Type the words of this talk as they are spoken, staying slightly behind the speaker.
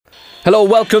Hello,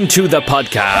 welcome to the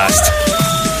podcast.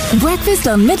 Breakfast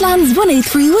on Midlands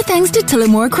 183 with thanks to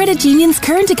Tullamore Credit Union's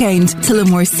current account,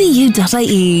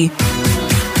 tullamorecu.ie.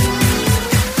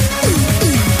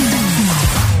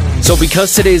 So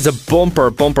because today is a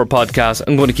bumper podcast,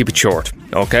 I'm going to keep it short,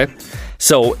 okay?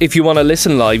 So if you want to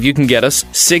listen live, you can get us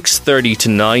 6:30 to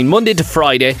 9, Monday to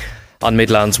Friday on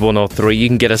Midlands 103. You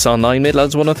can get us online,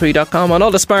 midlands103.com, on all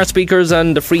the smart speakers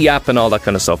and the free app and all that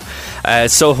kind of stuff.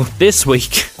 So this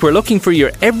week, we're looking for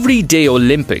your everyday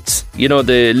Olympics. You know,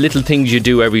 the little things you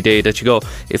do every day that you go,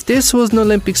 if this was an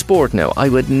Olympic sport now, I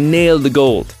would nail the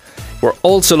gold. We're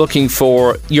also looking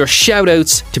for your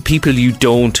shout-outs to people you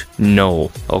don't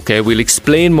know. Okay, we'll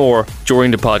explain more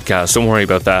during the podcast. Don't worry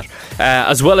about that.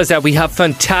 As well as that, we have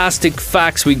fantastic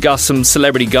facts. We got some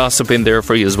celebrity gossip in there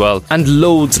for you as well. And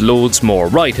loads more.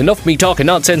 Right, enough of me talking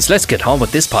nonsense. Let's get on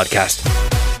with this podcast.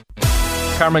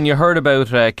 Cameron, you heard about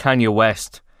Kanye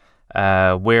West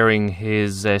wearing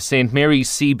his St. Mary's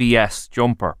CBS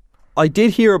jumper. I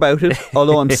did hear about it,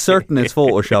 although I'm certain it's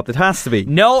photoshopped. It has to be.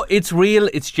 No, it's real.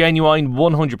 It's genuine,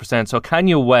 100%. So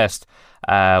Kanye West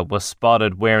was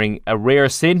spotted wearing a rare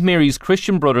St. Mary's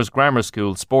Christian Brothers Grammar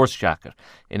School sports jacket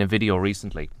in a video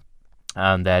recently.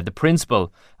 And the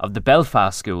principal of the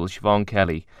Belfast school, Siobhan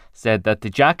Kelly, said that the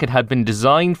jacket had been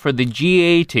designed for the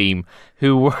GAA team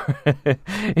who were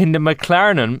in the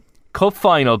McLaren Cup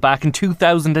final back in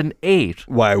 2008.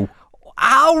 Wow.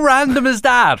 How random is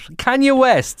that? Kanye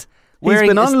West. He's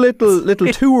been on a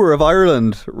little tour of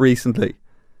Ireland recently.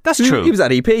 That's true. He was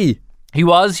at EP. He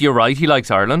was, you're right. He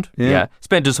likes Ireland. Yeah.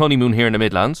 Spent his honeymoon here in the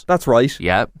Midlands. That's right.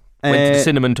 Yeah. Went to the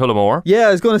cinema in Tullamore. Yeah,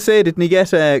 I was going to say, didn't he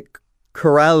get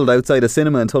corralled outside a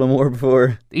cinema in Tullamore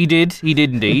before? He did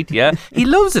indeed, yeah. He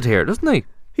loves it here, doesn't he?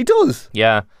 He does.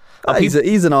 Yeah.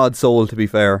 He's an odd soul, to be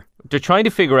fair. They're trying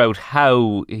to figure out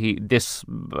how this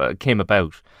came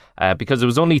about. Because there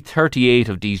was only 38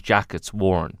 of these jackets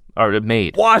worn or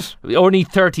made. What? Only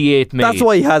 38 made. That's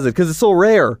why he has it, because it's so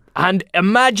rare. And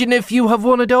imagine if you have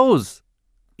one of those.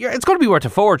 It's going to be worth a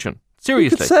fortune.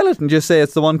 Seriously. You could sell it and just say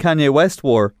it's the one Kanye West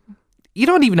wore. You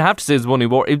don't even have to say it's the one he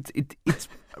wore. It's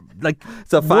like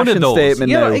it's a fashion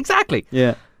statement now. Exactly.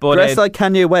 Yeah. But, dressed like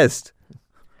Kanye West.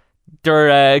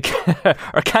 They're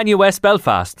or Kanye West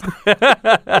Belfast.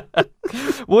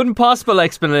 One possible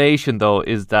explanation, though,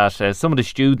 is that some of the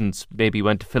students maybe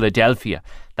went to Philadelphia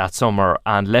that summer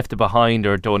and left it behind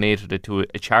or donated it to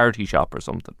a charity shop or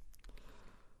something.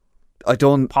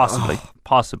 Possibly.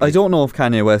 I don't know if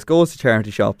Kanye West goes to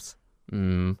charity shops.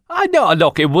 I know.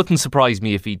 Look, it wouldn't surprise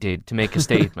me if he did, to make a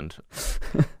statement,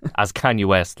 as Kanye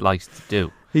West likes to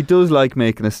do. He does like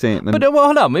making a statement. But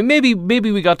hold on, maybe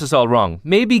we got this all wrong.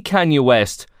 Maybe Kanye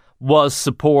West was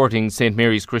supporting St.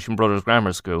 Mary's Christian Brothers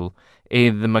Grammar School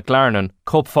in the McLaren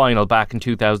Cup final back in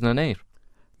 2008.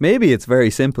 Maybe it's very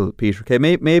simple, Peter. Okay,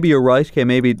 maybe you're right. Okay,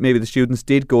 maybe the students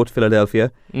did go to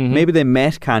Philadelphia. Mm-hmm. Maybe they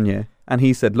met Kanye and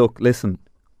he said, "Look, listen,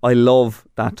 I love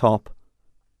that top.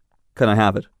 Can I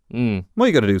have it?" What are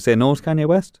you going to do? Say no to Kanye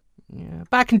West? Yeah.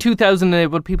 Back in 2008,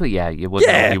 would people? Yeah, you would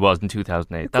know he was in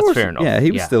 2008. That's fair enough. Yeah,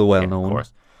 he was still well known. Of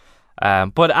course.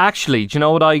 But actually, do you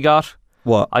know what I got?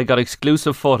 What? I got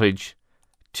exclusive footage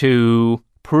to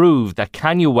prove that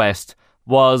Kanye West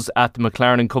was at the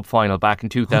McLaren Cup final back in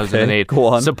 2008, go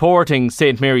on. supporting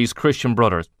St. Mary's Christian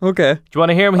Brothers. Okay. Do you want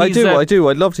to hear him? I do.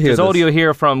 I'd love to hear this. There's audio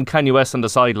here from Kanye West on the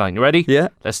sideline. You ready? Yeah.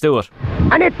 Let's do it.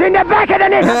 And it's in the back of the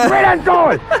net, red and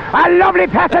goal. A lovely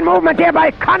passing movement here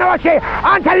by Conor O'Shea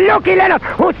onto Lucky Leonard,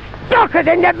 who stuck it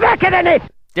in the back of the net.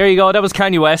 There you go. That was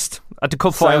Kanye West at the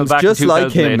Cup final back in 2008. Sounds just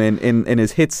like him in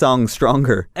his hit song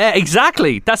Stronger.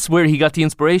 Exactly. That's where he got the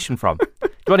inspiration from. Do you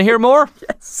want to hear more?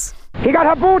 Yes. He got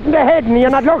a boot in the head and you're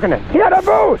not looking at it. He got a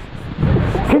boot.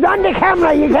 He's on the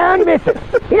camera, you can't miss it.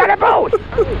 He got a boot.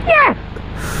 Yeah.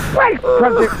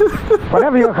 Well,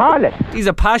 whatever you call it. He's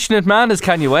a passionate man, is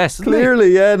Kanye West, isn't Clearly,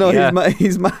 he? yeah. No, yeah.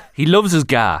 He's He loves his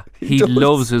GAA. He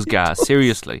loves his GAA,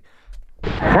 seriously.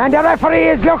 And the referee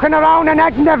is looking around and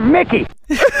acting of Mickey.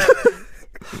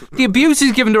 The abuse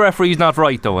he's given the referee is not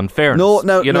right, though, in fairness.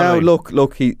 No, you know now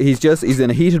look, he's in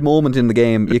a heated moment in the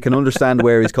game. You can understand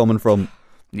where he's coming from.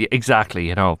 Yeah, exactly,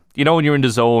 you know when you're in the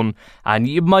zone and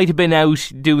you might have been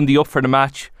out doing the up for the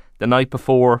match the night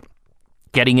before,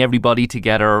 getting everybody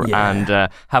together and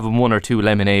having one or two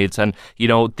lemonades, and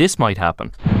this might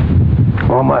happen.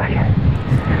 Oh my.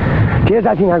 Here's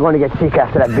I think I'm going to get sick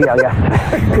after that beer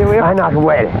yesterday. I'm not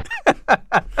well.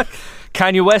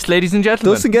 Kanye West, ladies and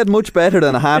gentlemen. Doesn't get much better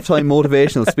than a halftime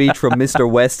motivational speech from Mr.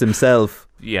 West himself.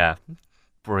 Yeah,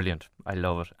 brilliant. I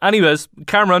love it. Anyways,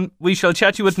 Cameron, we shall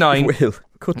chat you at 9. Will.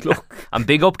 Good luck. And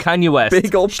big up Kanye West.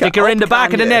 Big up. Stick her in the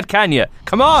back of the net, Kanye.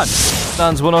 Come on.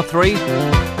 Midlands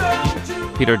 103.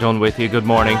 Peter Dunne with you. Good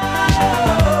morning.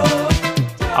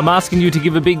 I'm asking you to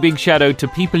give a big shout out to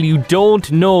people you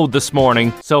don't know this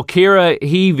morning. So Ciara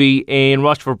Heavey in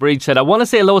Rochford Bridge said, I want to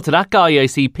say hello to that guy I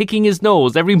see picking his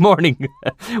nose every morning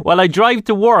while I drive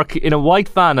to work in a white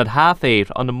van at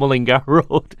 8:30 on the Mullingar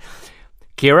Road.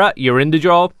 Ciara, you're in the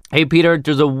job. Hey Peter,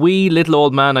 there's a wee little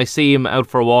old man. I see him out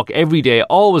for a walk every day.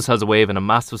 Always has a wave and a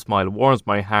massive smile. Warms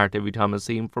my heart every time I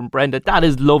see him. From Brenda. That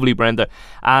is lovely, Brenda.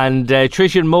 And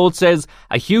Trish in Mold says,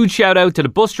 a huge shout out to the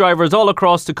bus drivers all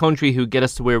across the country who get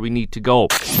us to where we need to go.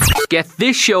 Get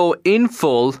this show in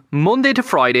full Monday to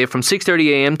Friday from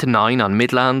 6:30am to 9 on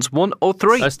Midlands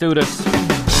 103. Let's do this.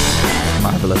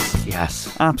 Marvellous.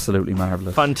 Yes. Absolutely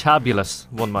marvellous. Fantabulous,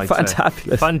 one might say.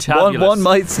 Fantabulous. One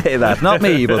might say that. Not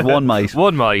me, but one might.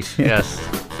 One might, yes.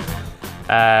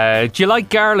 Do you like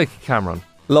garlic, Cameron?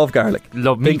 Love garlic.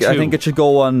 Me too. I think it should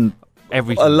go on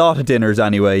everything. A lot of dinners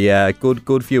anyway, yeah.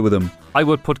 Good few of them. I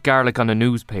would put garlic on a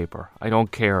newspaper. I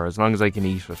don't care, as long as I can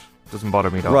eat it. Doesn't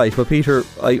bother me at all. Right, but Peter,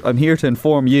 I'm here to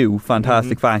inform you,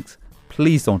 fantastic facts.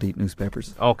 Please don't eat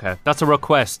newspapers. Okay, that's a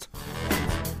request.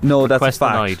 No, that's request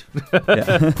a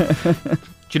fact.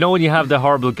 Do you know when you have the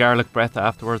horrible garlic breath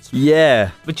afterwards? Yeah.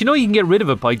 But you know you can get rid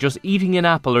of it by just eating an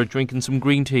apple or drinking some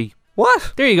green tea.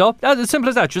 What? There you go. That's as simple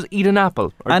as that. Just eat an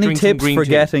apple or Any drink some tips green for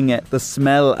tea. getting the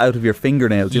smell out of your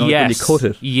fingernails? You know, when you cut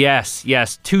it?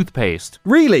 Yes. Toothpaste.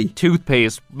 Really?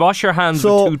 Toothpaste. Wash your hands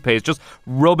with toothpaste. Just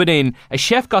rub it in. A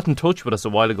chef got in touch with us a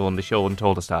while ago on the show and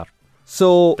told us that.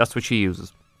 So that's what she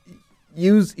uses.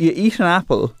 You eat an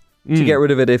apple to get rid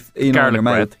of it if you know in your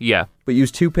mouth. Yeah. But use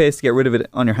toothpaste to get rid of it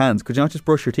on your hands. Could you not just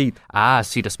brush your teeth?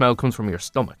 See, the smell comes from your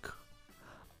stomach.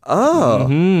 Oh,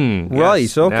 right,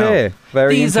 yes, okay. No.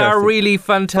 Very These interesting. are really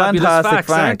fantastic facts,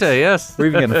 aren't they? Yes. We're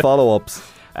even getting follow-ups.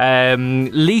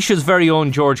 Leisha's very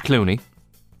own George Clooney,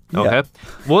 okay,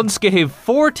 once gave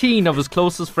 14 of his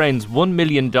closest friends $1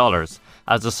 million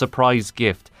as a surprise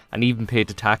gift and even paid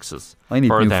the taxes. I need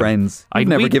new friends. You've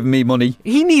never given me money.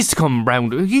 He needs to come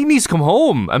round. He needs to come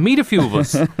home and meet a few of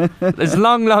us. His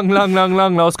long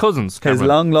lost cousins. Cameron. His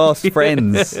long lost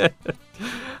friends.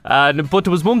 But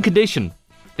there was one condition.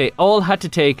 They all had to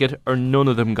take it or none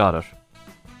of them got it.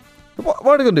 What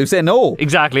are they going to do? Say no?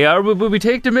 Exactly. Will we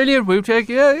take the million? We'll take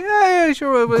yeah,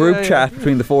 sure. Group chat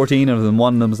between the 14 of them.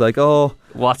 One of them's like, oh,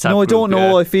 WhatsApp no, I don't group,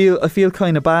 know. I feel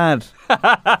kind of bad.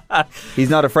 He's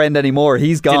not a friend anymore.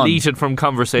 He's gone. Deleted from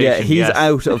conversation. Yeah, he's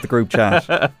out of the group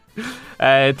chat.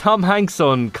 Tom Hanks'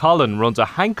 son Colin runs a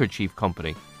handkerchief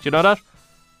company. Do you know that?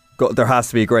 There has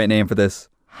to be a great name for this.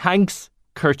 Hanks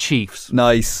Kerchiefs.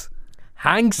 Nice.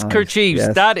 Hanks Kerchiefs.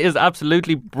 Yes. That is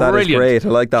absolutely brilliant. That is great. I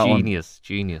like that one. Genius.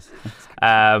 Do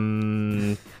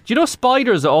you know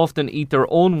spiders often eat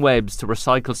their own webs to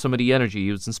recycle some of the energy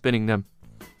used in spinning them?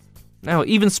 Now,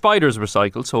 even spiders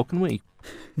recycle, so can we.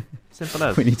 Simple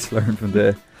as. We need to learn from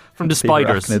the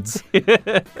spiders. God,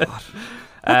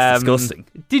 that's disgusting.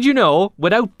 Did you know,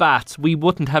 without bats, we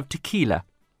wouldn't have tequila?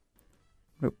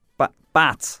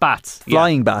 Bats?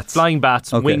 Flying bats? Flying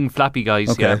bats, okay. wing flappy guys,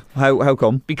 okay. yeah. How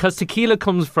come? Because tequila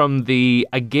comes from the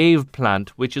agave plant,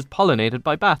 which is pollinated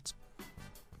by bats.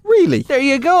 Really? There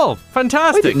you go.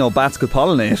 Fantastic. I didn't know bats could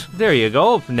pollinate. There you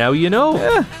go. Now you know.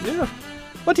 Yeah.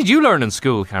 What did you learn in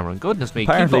school, Cameron? Goodness me.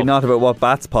 Apparently not about what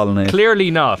bats pollinate.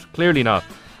 Clearly not.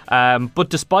 But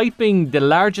despite being the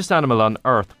largest animal on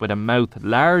Earth with a mouth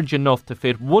large enough to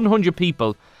fit 100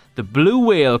 people, the blue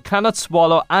whale cannot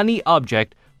swallow any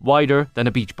object wider than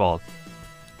a beach ball.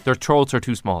 Their throats are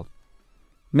too small.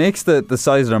 Makes the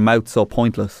size of their mouth so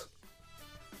pointless.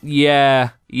 Yeah.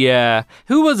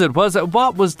 Who was it?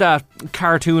 What was that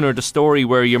cartoon or the story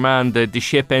where your man, the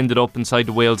ship ended up inside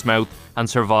the whale's mouth and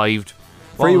survived?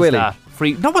 Free Willy.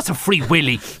 No, what's a Free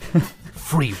Willy?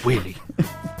 Free Willy.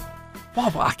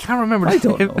 What? I can't remember. I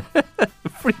don't know.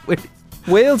 Free Willy.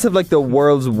 Whales have like the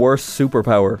world's worst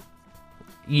superpower.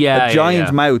 Yeah, a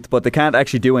giant mouth, but they can't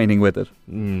actually do anything with it.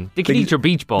 They can eat your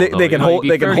beach ball. They can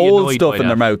hold stuff in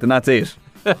their mouth, and that's it.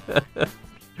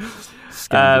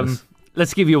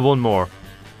 Let's give you one more.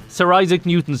 Sir Isaac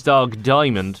Newton's dog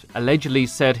Diamond allegedly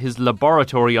set his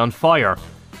laboratory on fire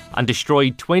and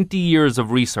destroyed 20 years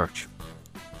of research.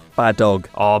 Bad dog.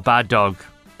 Oh, bad dog.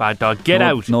 Get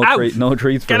out. No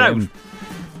treats for him.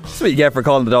 That's what you get for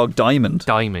calling the dog Diamond.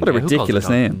 Diamond. What a ridiculous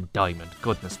name. Diamond.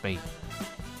 Goodness me.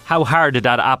 How hard did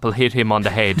that apple hit him on the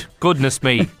head? Goodness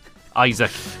me.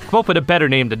 Isaac. Come up with a better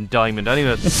name than Diamond.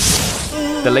 Anyway.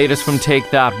 The latest from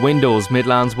Take That. Windows,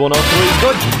 Midlands 103.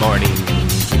 Good morning.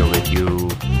 Peter with you.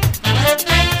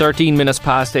 13 minutes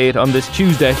past 8 on this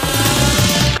Tuesday.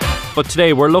 But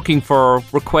today we're looking for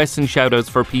requests and shout-outs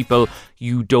for people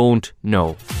you don't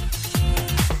know.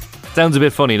 Sounds a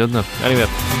bit funny, doesn't it? Anyway.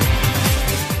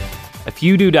 If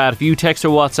you do that, if you text or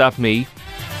WhatsApp me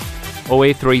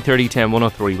 083 30 10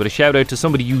 103 with a shout out to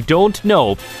somebody you don't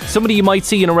know, somebody you might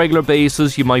see on a regular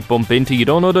basis, you might bump into, you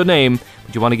don't know their name,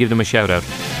 but you want to give them a shout out.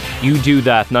 You do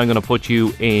that and I'm going to put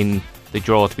you in the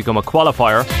draw to become a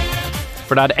qualifier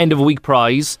for that end of a week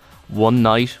prize. One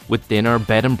night with dinner,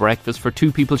 bed and breakfast for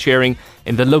 2 people sharing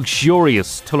in the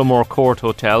luxurious Tullamore Court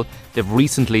Hotel. They've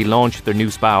recently launched their new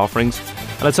spa offerings.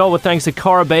 And it's all with thanks to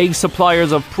Corb Eggs,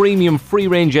 suppliers of premium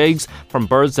free-range eggs from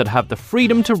birds that have the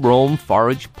freedom to roam,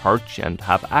 forage, perch and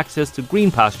have access to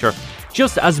green pasture,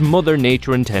 just as Mother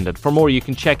Nature intended. For more, you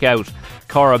can check out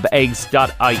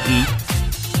corbeggs.ie.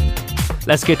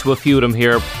 Let's get to a few of them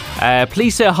here.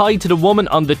 Please say hi to the woman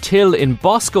on the till in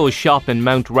Bosco's shop in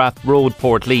Mount Rath Road,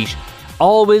 Portlaoise.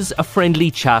 Always a friendly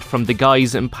chat from the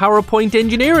guys in PowerPoint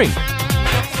Engineering.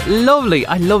 Lovely,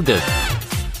 I love this.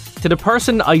 To the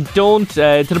person that I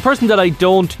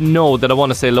don't know that I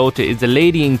want to say hello to is the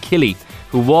lady in Killy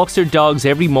who walks her dogs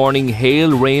every morning,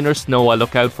 hail, rain or snow. I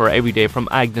look out for her every day, from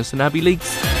Agnes and Abbey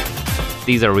Leaks.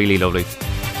 These are really lovely.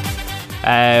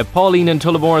 Pauline in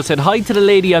Tullamore said, hi to the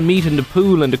lady I meet in the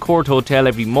pool in the Court Hotel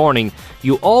every morning.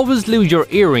 You always lose your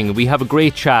earring. We have a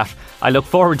great chat. I look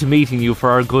forward to meeting you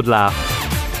for our good laugh.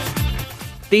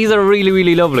 These are really,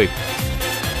 really lovely.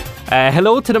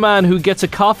 Hello to the man who gets a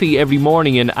coffee every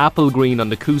morning in Apple Green on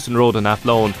the Coosan Road in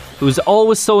Athlone, who is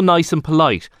always so nice and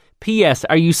polite. P.S.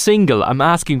 Are you single? I'm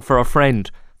asking for a friend.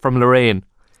 From Lorraine.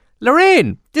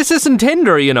 Lorraine, this isn't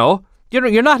Tinder, you know.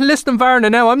 You're not listening far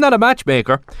now. I'm not a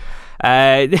matchmaker.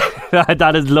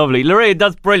 That is lovely. Lorraine,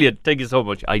 that's brilliant. Thank you so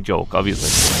much. I joke,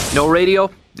 obviously. No radio?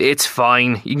 It's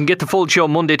fine. You can get the full show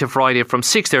Monday to Friday from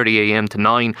 6:30am to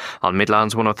 9 on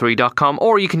midlands103.com,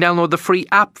 or you can download the free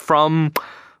app from,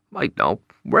 I don't know,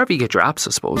 wherever you get your apps,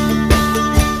 I suppose.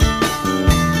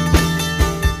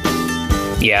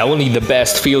 Yeah, only the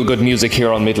best feel-good music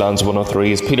here on Midlands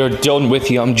 103 is Peter Dunne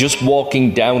with you. I'm just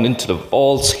walking down into the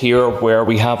vaults here where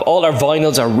we have all our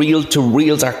vinyls, our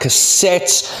reel-to-reels, our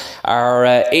cassettes, our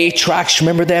 8-tracks,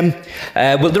 remember them?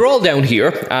 Well, they're all down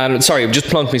here. And sorry, I've just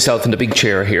plunked myself in the big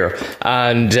chair here.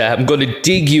 And I'm going to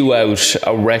dig you out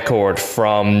a record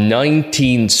from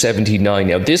 1979.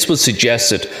 Now, this was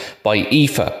suggested by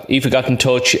Aoife. Aoife got in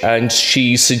touch and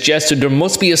she suggested there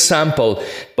must be a sample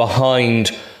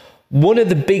behind one of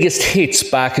the biggest hits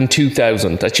back in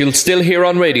 2000 that you'll still hear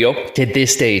on radio to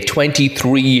this day,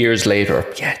 23 years later.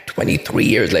 Yeah, 23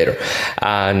 years later.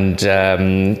 And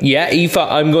yeah, Aoife,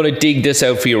 I'm going to dig this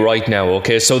out for you right now,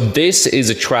 okay? So this is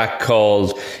a track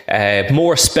called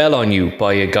More Spell on You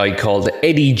by a guy called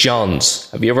Eddie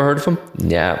Johns. Have you ever heard of him?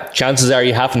 Yeah, chances are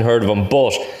you haven't heard of him,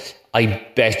 but I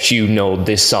bet you know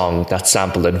this song that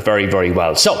sampled it very, very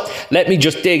well. So let me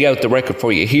just dig out the record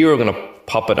for you here. I'm going to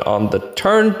pop it on the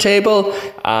turntable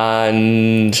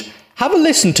and have a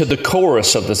listen to the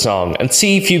chorus of the song and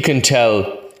see if you can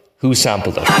tell who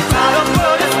sampled it.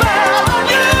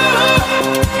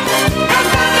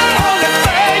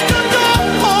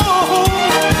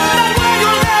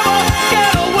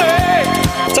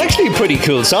 It's actually a pretty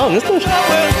cool song, isn't it?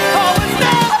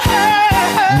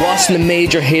 Wasn't a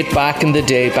major hit back in the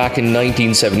day, back in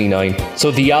 1979. So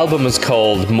the album is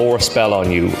called More Spell on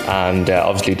You, and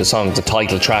obviously the song is the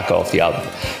title track off the album.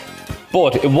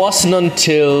 But it wasn't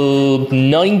until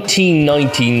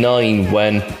 1999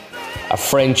 when a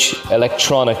French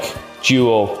electronic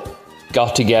duo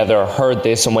got together, heard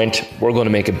this and went, we're going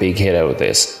to make a big hit out of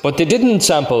this. But they didn't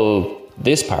sample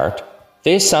this part,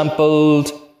 they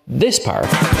sampled this part.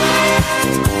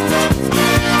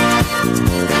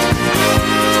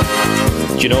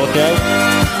 Do you know it now?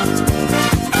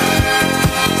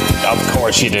 Of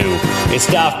course you do. It's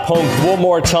Daft Punk one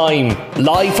more time,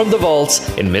 live from the vaults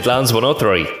in Midlands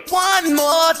 103. One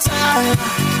more time.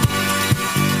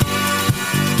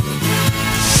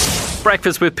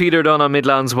 Breakfast with Peter Dunne on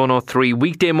Midlands 103,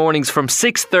 weekday mornings from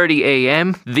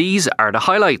 6:30am. These are the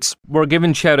highlights. We're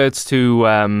giving shout outs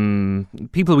to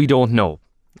people we don't know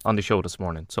on the show this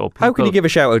morning. So people, how can you give a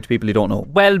shout out to people you don't know?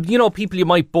 Well, you know, people you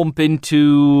might bump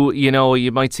into, you know,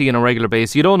 you might see on a regular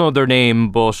basis. You don't know their name,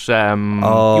 but you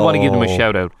want to give them a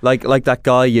shout out. Like that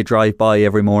guy you drive by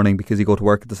every morning because you go to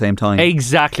work at the same time.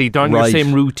 Exactly, they're on your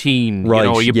same routine. Right.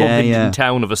 You know, you bump into in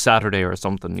town of a Saturday or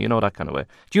something, you know, that kind of way.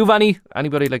 Do you have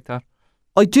anybody like that?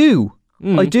 I do.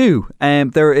 I do.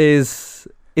 It's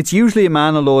usually a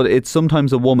man, although it's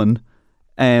sometimes a woman.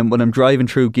 When I'm driving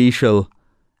through Geeshel,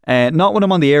 not when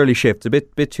I'm on the early shift, a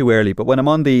bit too early, but when I'm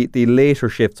on the later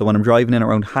shift, so when I'm driving in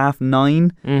around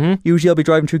 9:30, usually I'll be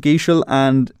driving through Geeshel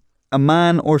and a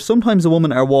man or sometimes a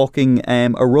woman are walking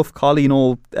a rough collie, you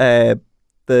know,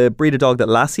 the breed of dog that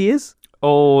Lassie is.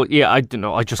 Oh, yeah, I don't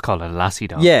know. I just call it a lassie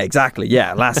dog. Yeah, exactly.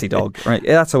 Yeah, lassie dog. Right.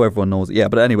 Yeah, that's how everyone knows it. Yeah,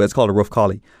 but anyway, it's called a rough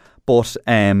collie. But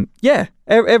yeah,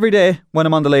 every day when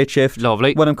I'm on the late shift,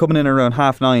 Lovely. when I'm coming in around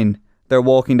 9:30, they're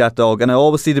walking that dog, and I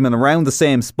always see them in around the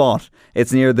same spot.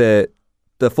 It's near the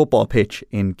football pitch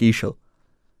in Geeshel.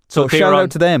 So shout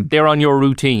out to them. They're on your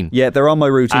routine. Yeah, they're on my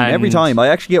routine every time. I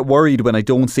actually get worried when I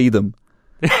don't see them.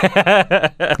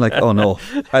 Like, oh no,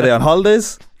 are they on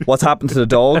holidays? What's happened to the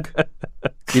dog?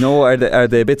 You know, are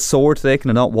they a bit sore today? Can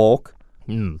they not walk?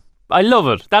 I love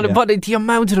it. But the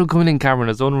amount of them coming in, Cameron,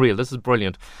 is unreal. This is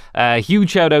brilliant. Huge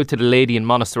shout out to the lady in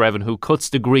Monasterevin who cuts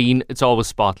the green. It's always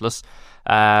spotless.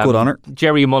 Good on her.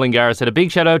 Jerry Mullingar said a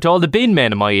big shout out to all the bin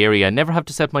men in my area. I never have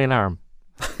to set my alarm.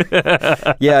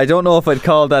 Yeah, I don't know if I'd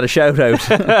call that a shout out.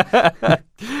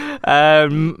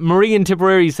 Marie in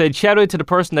Tipperary said shout out to the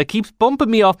person that keeps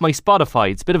bumping me off my Spotify.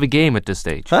 It's a bit of a game at this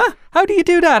stage. Huh? How do you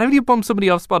do that? How do you bump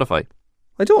somebody off Spotify?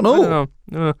 I don't know.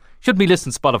 Shouldn't be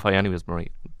listening to Spotify anyways,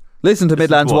 Marie. Listen to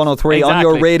Midlands 103 on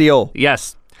your radio.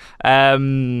 Yes.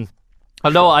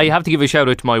 Although I have to give a shout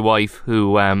out to my wife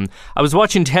who I was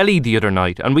watching telly the other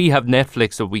night, and we have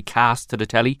Netflix, so we cast to the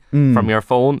telly from your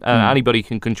phone. Anybody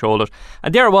can control it.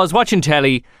 And there I was watching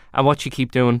telly, and what she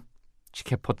kept doing, she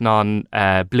kept putting on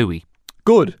Bluey.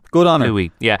 Good on her.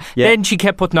 Bluey, yeah. Then she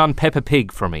kept putting on Peppa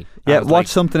Pig for me. Yeah, watch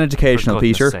something educational,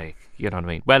 Peter. Sake, you know what I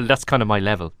mean? Well, that's kind of my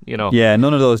level, you know. Yeah,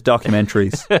 none of those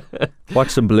documentaries. Watch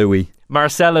some Bluey.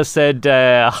 Marcella said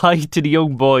hi to the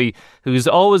young boy who's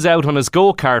always out on his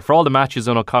go-kart for all the matches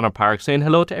on O'Connor Park, saying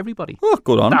hello to everybody. Oh,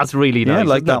 good on. That's really nice. Yeah, I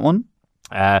like that one.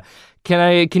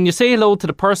 Can you say hello to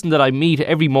the person that I meet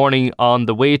every morning on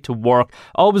the way to work?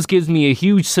 Always gives me a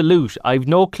huge salute. I've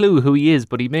no clue who he is,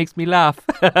 but he makes me laugh.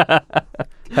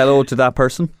 Hello to that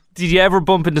person. Did you ever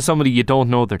bump into somebody you don't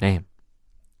know their name?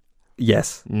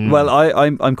 Yes. Well,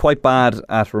 I'm quite bad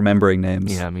at remembering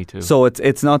names. Yeah, me too. So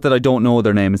it's not that I don't know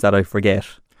their name, it's that I forget.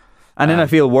 And then I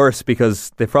feel worse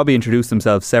because they've probably introduced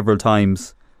themselves several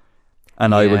times,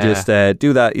 and I would just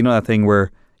do that, you know, that thing where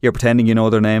you're pretending you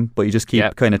know their name, but you just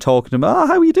keep kind of talking to them. Oh,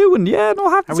 how are you doing? Yeah, no,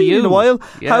 I haven't seen you in a while.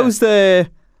 Yeah. How's the...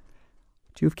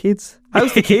 Do you have kids?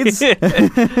 How's the kids?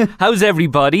 How's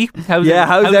everybody? How's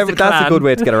everybody? That's a good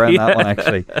way to get around that one,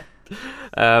 actually.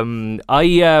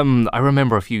 I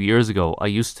remember a few years ago, I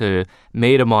used to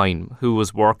mate of mine who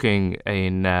was working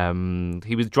in,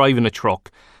 he was driving a truck,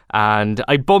 and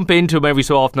I'd bump into him every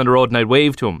so often on the road and I'd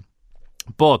wave to him.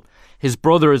 But his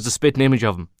brother is the spitting image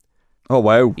of him. Oh,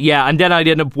 wow. Yeah, and then I'd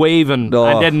end up waving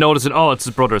and then noticing, oh, it's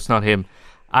his brother, it's not him.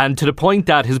 And to the point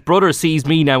that his brother sees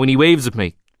me now when he waves at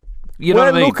me. You know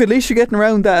what I mean? Look, at least you're getting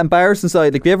around that embarrassing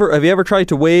side. Like, have you ever tried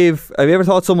to wave? Have you ever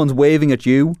thought someone's waving at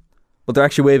you, but they're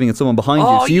actually waving at someone behind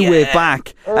you? So you wave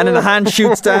back, and then the hand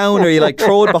shoots down, or you like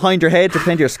throw it behind your head to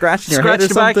pretend you're scratching your head or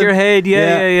something. Scratch the back of your head,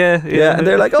 yeah. And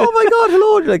they're like, oh my God,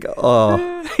 hello. And you're like, oh,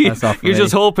 that's not for You're me.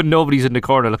 just hoping nobody's in the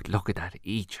corner. Look at that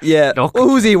each. Yeah.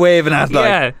 Who's he waving at? Like?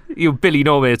 Yeah, you Billy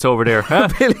No Mates over there, huh?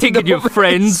 Thinking you're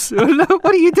friends. What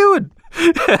are you doing?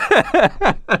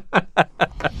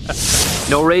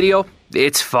 No radio?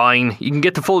 It's fine. You can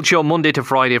get the full show Monday to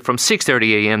Friday from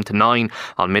 6:30am to 9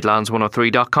 on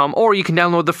midlands103.com, or you can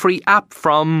download the free app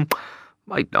from,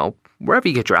 I don't know, wherever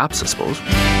you get your apps, I suppose.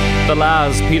 The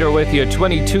Laz, Peter with you,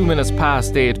 22 minutes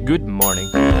past 8. Good morning.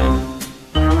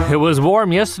 It was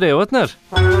warm yesterday, wasn't it?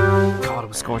 God, it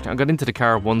was scorching. I got into the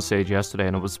car at one stage yesterday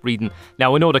and I was reading.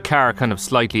 Now, I know the car kind of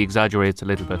slightly exaggerates a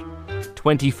little bit.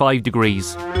 25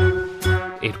 degrees.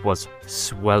 It was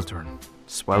sweltering.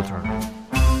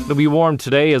 It'll be warm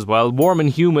today as well. Warm and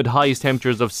humid, highest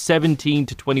temperatures of 17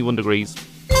 to 21 degrees.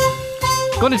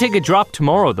 Going to take a drop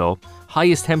tomorrow though.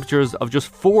 Highest temperatures of just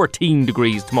 14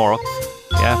 degrees tomorrow.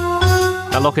 Yeah.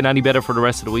 Not looking any better for the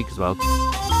rest of the week as well.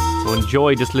 So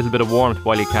enjoy this little bit of warmth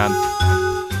while you can.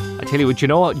 I tell you what, do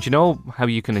you know how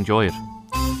you can enjoy it?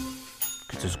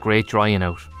 Because there's great drying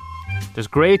out. There's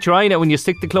great drying out when you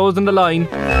stick the clothes in the line.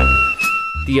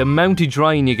 The amount of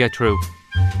drying you get through.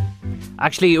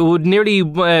 Actually, it would nearly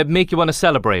make you want to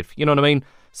celebrate. You know what I mean?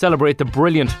 Celebrate the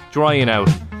brilliant drying out.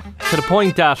 To the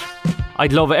point that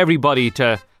I'd love everybody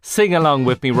to sing along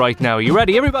with me right now. You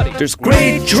ready, everybody? There's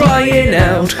great drying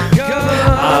out.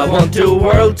 I want the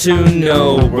world to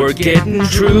know we're getting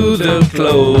through the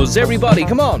clothes. Everybody,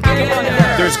 come on.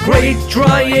 There's great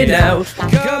drying out.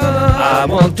 I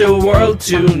want the world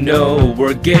to know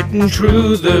we're getting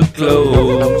through the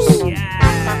clothes.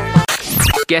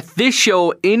 Get this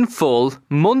show in full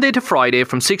Monday to Friday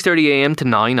from 6:30am to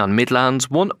 9 on Midlands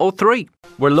 103.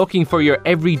 We're looking for your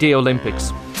everyday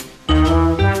Olympics.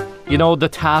 You know, the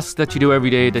task that you do every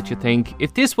day that you think,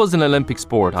 if this was an Olympic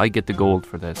sport, I'd get the gold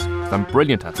for this. I'm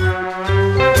brilliant at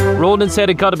it. Ronan said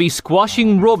it got to be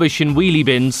squashing rubbish in wheelie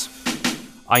bins.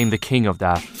 I am the king of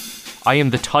that. I am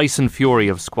the Tyson Fury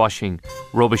of squashing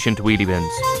rubbish into wheelie bins.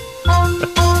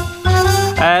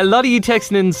 A lot of you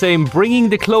texting in saying bringing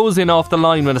the clothes in off the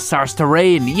line when it starts to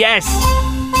rain. Yes,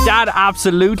 that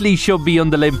absolutely should be on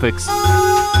the Olympics.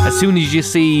 As soon as you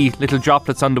see little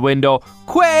droplets on the window,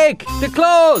 quick, the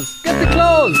clothes, get the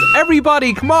clothes.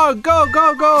 Everybody, come on, go,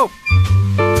 go, go.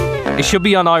 It should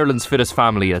be on Ireland's Fittest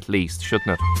Family at least,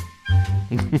 shouldn't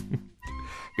it?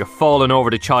 You're falling over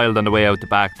the child on the way out the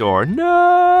back door.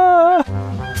 No!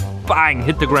 Bang,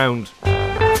 hit the ground.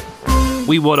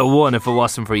 We would have won if it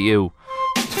wasn't for you.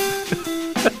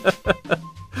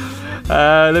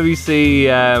 Let me see.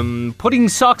 Putting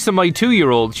socks on my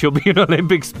 2-year-old should be an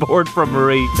Olympic sport from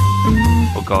Marie.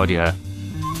 Oh God, yeah.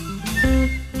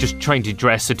 Just trying to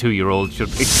dress a 2-year-old should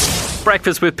be.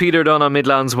 Breakfast with Peter Dunne on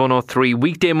Midlands 103.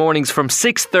 Weekday mornings from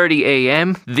 6:30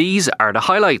 a.m. These are the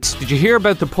highlights. Did you hear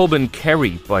about the pub in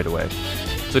Kerry, by the way?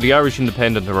 So the Irish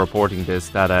Independent are reporting this,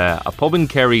 that a pub in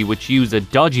Kerry which used a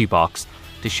dodgy box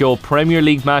to show Premier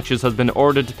League matches has been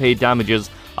ordered to pay damages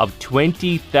of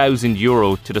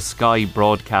 €20,000 to the Sky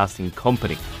Broadcasting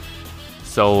Company.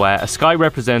 So a Sky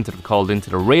representative called into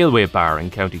the Railway Bar in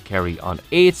County Kerry on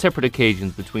 8 separate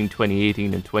occasions between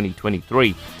 2018 and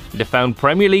 2023. They found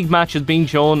Premier League matches being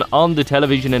shown on the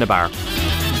television in a bar.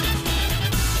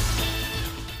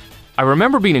 I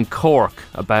remember being in Cork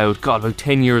about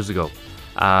 10 years ago,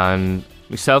 and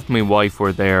myself and my wife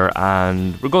were there,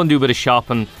 and we're going to do a bit of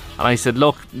shopping. And I said,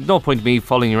 look, no point in me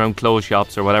following around clothes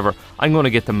shops or whatever. I'm going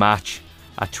to get the match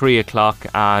at 3 o'clock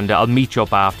and I'll meet you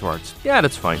up afterwards. Yeah,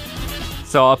 that's fine.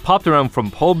 So I popped around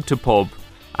from pub to pub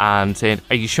and saying,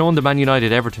 are you showing the Man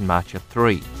United Everton match at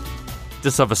 3?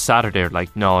 This of a Saturday.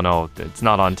 Like, no, it's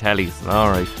not on telly. So,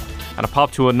 alright. And I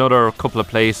popped to another couple of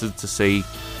places to see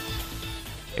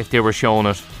if they were showing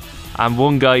it. And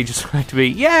one guy just went to me,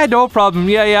 yeah, no problem.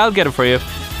 Yeah, I'll get it for you.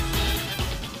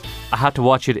 I had to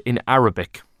watch it in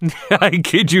Arabic. I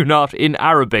kid you not, in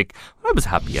Arabic. I was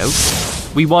happy out.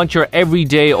 We want your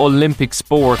everyday Olympic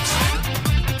sports.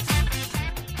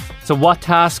 So what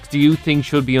task do you think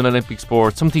should be an Olympic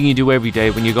sport? Something you do every day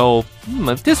when you go,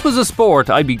 if this was a sport,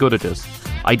 I'd be good at this.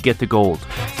 I'd get the gold.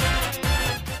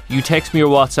 You text me or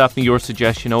WhatsApp me your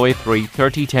suggestion 083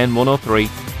 30 10 103.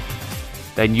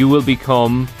 Then you will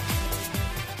become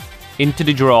into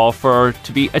the draw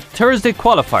to be a Thursday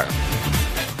qualifier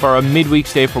for a midweek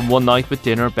stay from one night with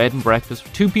dinner, bed and breakfast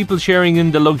for 2 people sharing in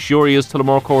the luxurious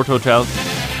Tullamore Court Hotel.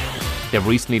 They've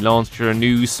recently launched their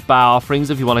new spa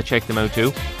offerings if you want to check them out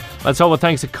too. That's all with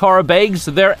thanks to Corb Eggs.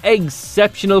 Their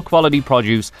exceptional quality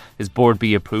produce is Board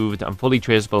B approved and fully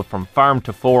traceable from farm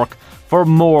to fork. For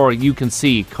more, you can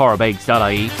see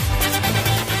corbeggs.ie.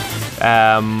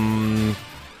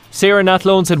 Sarah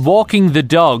Natlone said walking the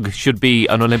dog should be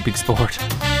an Olympic sport.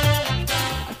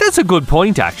 That's a good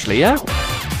point actually, yeah?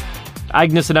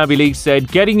 Agnes and Abby Leake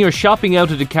said getting your shopping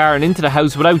out of the car and into the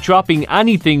house without dropping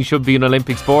anything should be an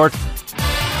Olympic sport.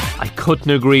 I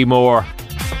couldn't agree more.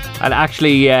 And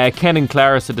actually Ken and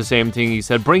Clara said the same thing. He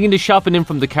said bringing the shopping in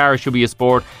from the car should be a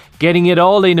sport. Getting it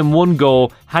all in one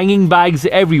go, hanging bags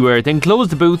everywhere, then close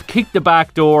the booth, kick the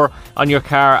back door on your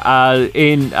car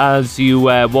in as you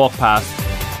walk past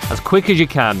as quick as you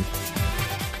can.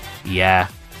 Yeah,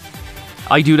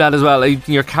 I do that as well.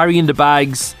 You're carrying the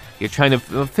bags, you're trying to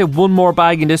fit one more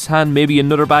bag in this hand, maybe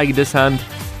another bag in this hand,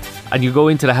 and you go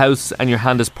into the house and your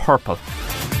hand is purple.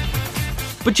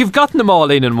 But you've gotten them all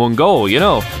in one go, you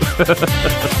know.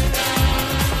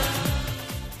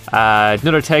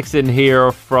 Another text in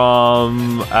here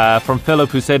from Philip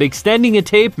who said extending a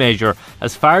tape measure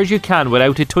as far as you can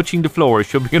without it touching the floor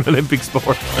should be an Olympic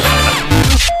sport.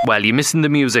 Well, you're missing the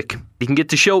music. You can get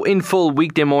the show in full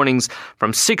weekday mornings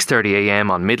from 6:30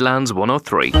 a.m. on Midlands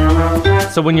 103.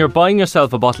 So when you're buying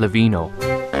yourself a bottle of vino,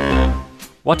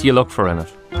 what do you look for in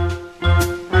it?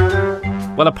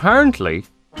 Well, apparently,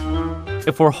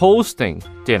 if we're hosting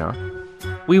dinner,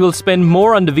 we will spend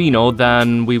more on the vino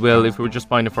than we will if we were just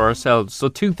buying it for ourselves. So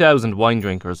 2,000 wine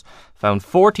drinkers found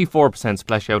 44%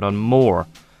 splash out on more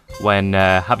when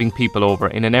having people over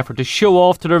in an effort to show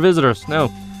off to their visitors.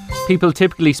 Now, people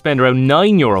typically spend around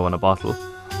 €9 on a bottle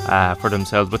for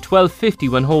themselves, but $12.50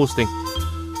 when hosting.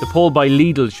 The poll by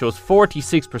Lidl shows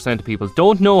 46% of people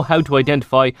don't know how to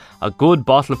identify a good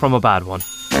bottle from a bad one.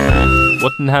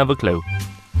 Wouldn't have a clue.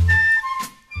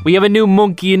 We have a new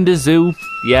monkey in the zoo.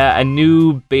 Yeah, a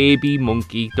new baby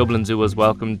monkey. Dublin Zoo has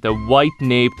welcomed the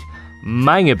white-naped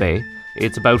Mangabe.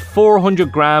 It's about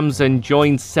 400 grams and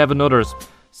joins 7 others.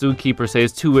 Zookeeper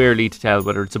says too early to tell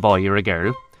whether it's a boy or a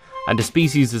girl. And the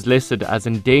species is listed as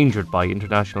endangered by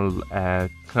international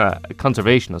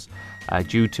conservationists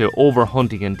due to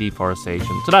overhunting and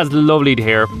deforestation. So that's lovely to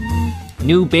hear.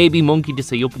 New baby monkey to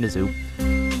see up in the zoo.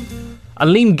 And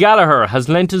Liam Gallagher has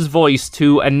lent his voice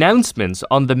to announcements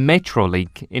on the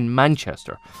Metrolink in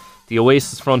Manchester. The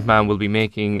Oasis frontman will be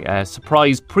making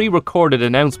surprise pre-recorded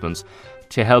announcements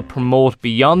to help promote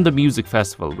Beyond the Music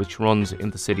Festival, which runs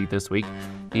in the city this week.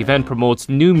 The event promotes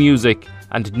new music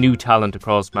and new talent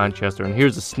across Manchester. And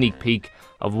here's a sneak peek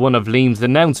of one of Liam's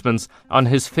announcements on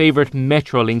his favourite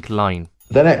Metrolink line.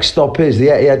 The next stop is the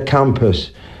Etihad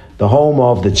campus, the home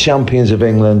of the champions of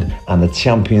England and the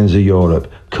champions of Europe.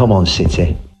 Come on,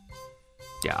 City.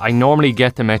 Yeah, I normally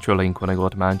get the Metrolink when I go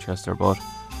to Manchester, but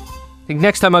I think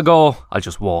next time I go, I'll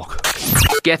just walk.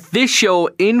 Get this show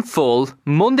in full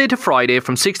Monday to Friday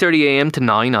from 6:30am to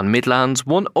 9 on Midlands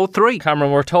 103.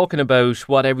 Cameron, we're talking about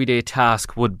what everyday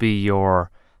task would be your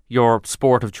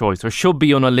sport of choice, or should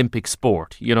be an Olympic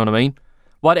sport. You know what I mean?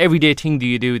 What everyday thing do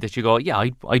you do that you go, yeah,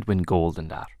 I'd win gold in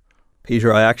that?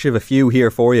 Peter, I actually have a few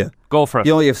here for you. Go for it.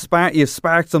 You know, you've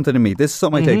sparked something in me. This is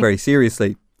something I take very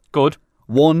seriously. Good.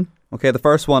 One, okay, the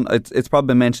first one, it's probably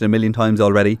been mentioned a million times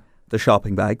already. The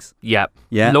shopping bags. Yeah.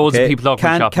 Yeah. Loads of people talk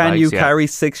about shopping bags. Can you carry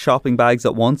 6 shopping bags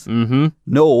at once? Mm-hmm.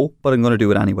 No, but I'm going to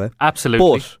do it anyway.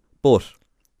 Absolutely. But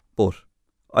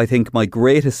I think my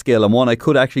greatest skill, and one I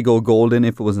could actually go gold in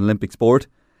if it was an Olympic sport,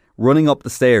 running up the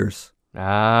stairs.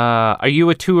 Are you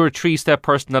a 2 or 3 step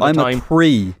person at a time? I'm a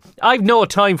 3. I've no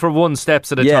time for 1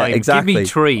 steps at a time. Exactly. Give me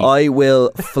 3. I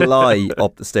will fly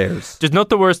up the stairs. There's not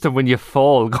the worst than when you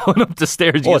fall going up the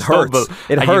stairs. It hurts.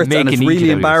 It hurts, and it's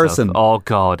really embarrassing. Oh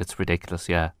God, it's ridiculous.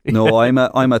 Yeah. No, I'm a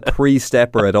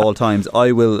 3-stepper at all times.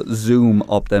 I will zoom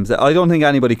up them. I don't think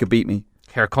anybody could beat me.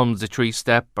 Here comes the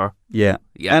 3-stepper. Yeah.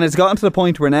 And it's gotten to the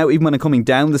point where now, even when I'm coming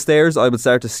down the stairs, I would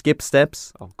start to skip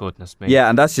steps. Oh, goodness me. Yeah,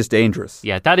 and that's just dangerous.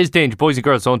 Yeah, that is dangerous. Boys and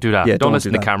girls, don't do that. Yeah, don't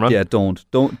listen to Cameron. Yeah,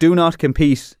 do not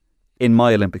compete in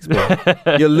my Olympic sport.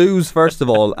 You'll lose, first of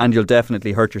all, and you'll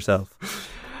definitely hurt yourself.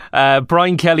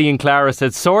 Brian Kelly and Clara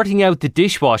said, sorting out the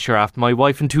dishwasher after my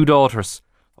wife and 2 daughters.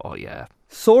 Oh, yeah.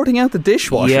 Sorting out the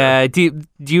dishwasher? Yeah. Do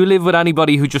you live with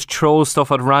anybody who just throws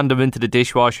stuff at random into the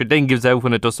dishwasher, then gives out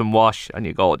when it doesn't wash, and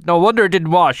you go, no wonder it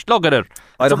didn't wash, look at it.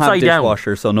 I don't have a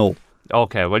dishwasher, so no.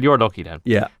 Okay, well, you're lucky then.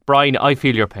 Yeah. Brian, I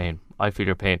feel your pain.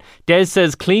 Des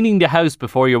says, cleaning the house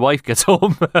before your wife gets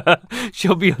home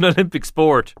should be an Olympic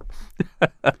sport.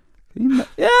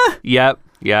 Yeah.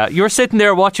 Yeah, you're sitting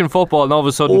there watching football and all of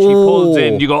a sudden she pulls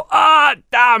in, you go,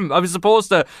 damn, I was supposed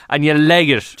to, and you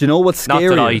leg it. Do you know what's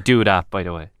scarier? Not that I do that, by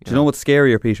the way. Do you know what's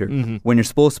scarier, Peter? Mm-hmm. When you're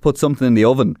supposed to put something in the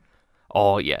oven.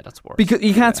 Oh, yeah, that's worse. Because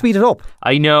you can't speed it up.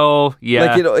 I know, yeah.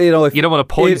 Like, you know, if you don't want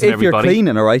to poison if everybody. If you're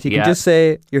cleaning, all right, you can just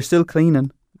say, you're still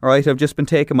cleaning, all right, I've just been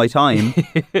taking my time.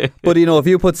 But, you know, if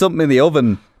you put something in the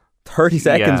oven 30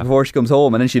 seconds before she comes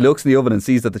home, and then she looks in the oven and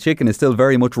sees that the chicken is still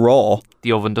very much raw.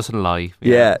 The oven doesn't lie.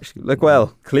 Yeah. Like,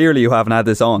 well, clearly you haven't had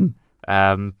this on.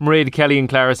 Mairead Kelly and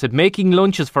Clara said, making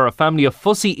lunches for a family of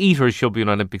fussy eaters should be an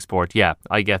Olympic sport. Yeah,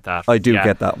 I get that. I do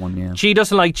get that one, yeah. She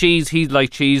doesn't like cheese, he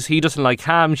likes cheese. He doesn't like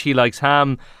ham, she likes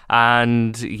ham.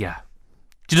 And, yeah.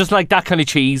 She doesn't like that kind of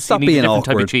cheese. Stop you need being a different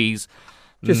awkward. type of cheese.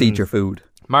 Just eat your food.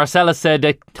 Marcella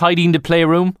said tidying the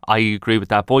playroom. I agree with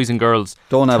that. Boys and girls,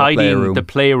 don't have a playroom. Tidying the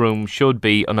playroom should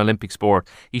be an Olympic sport.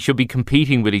 You should be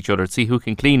competing with each other to see who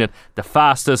can clean it the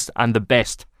fastest and the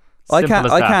best. I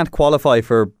can't qualify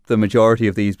for the majority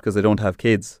of these because I don't have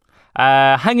kids.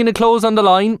 Hanging the clothes on the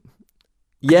line.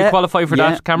 Could you qualify for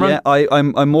that, Cameron? Yeah,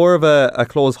 I'm more of a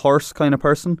clothes horse kind of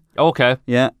person. Okay.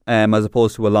 Yeah, as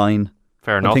opposed to a line.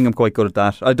 Fair enough. I think I'm quite good at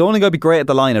that. I don't think I'd be great at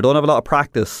the line. I don't have a lot of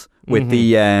practice with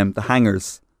the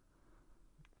hangers.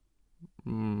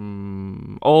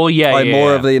 Oh yeah, I'm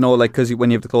more of the, you know, like, because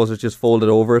when you have the clothes, it's just folded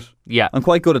over it. Yeah, I'm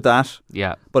quite good at that.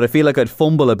 Yeah, but I feel like I'd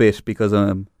fumble a bit because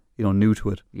I'm, you know, new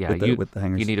to it. Yeah, with the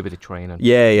hangers. You need a bit of training.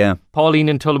 Yeah. Pauline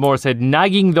in Tullamore said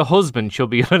nagging the husband should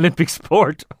be an Olympic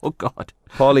sport. Oh God.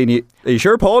 Pauline, are you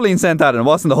sure Pauline sent that and it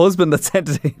wasn't the husband that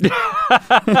sent it?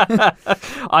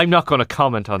 I'm not going to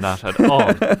comment on that at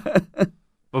all.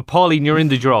 But Pauline, you're in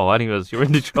the draw. Anyways, you're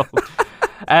in the draw.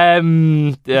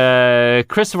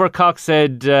 Christopher Cox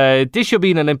said this should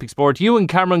be an Olympic sport. You and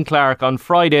Cameron Clark on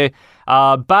Friday,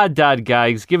 bad dad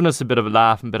gags, giving us a bit of a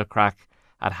laugh and a bit of crack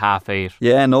at 8:30.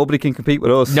 Yeah, nobody can compete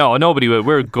with us. No, nobody will.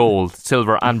 We're gold,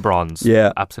 silver and bronze.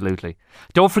 Yeah, absolutely.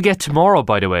 Don't forget tomorrow,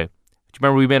 by the way. Do you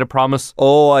remember we made a promise?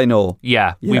 Oh, I know.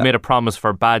 Yeah, we made a promise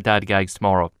for bad dad gags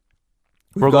tomorrow.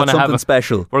 We're going to have something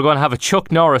special. We're going to have a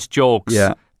Chuck Norris jokes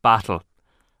battle.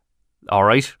 All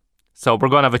right. So we're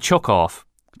going to have a chuck off.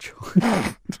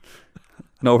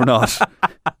 No, we're not.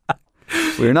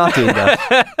 We're not doing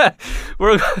that.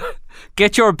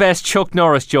 Get your best Chuck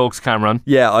Norris jokes, Cameron.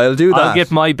 Yeah, I'll do that. I'll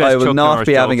get my best I will Chuck not Norris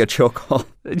be jokes. having a Chuck haul.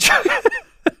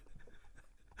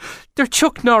 They're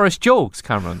Chuck Norris jokes,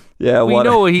 Cameron. Yeah, we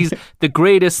know he's the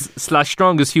greatest /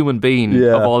 strongest human being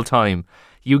of all time.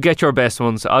 You get your best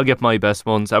ones, I'll get my best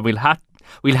ones, and we'll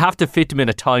have to fit them in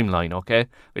a timeline, okay?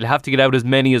 We'll have to get out as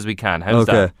many as we can. How's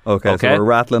that? Okay, so we're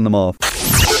rattling them off.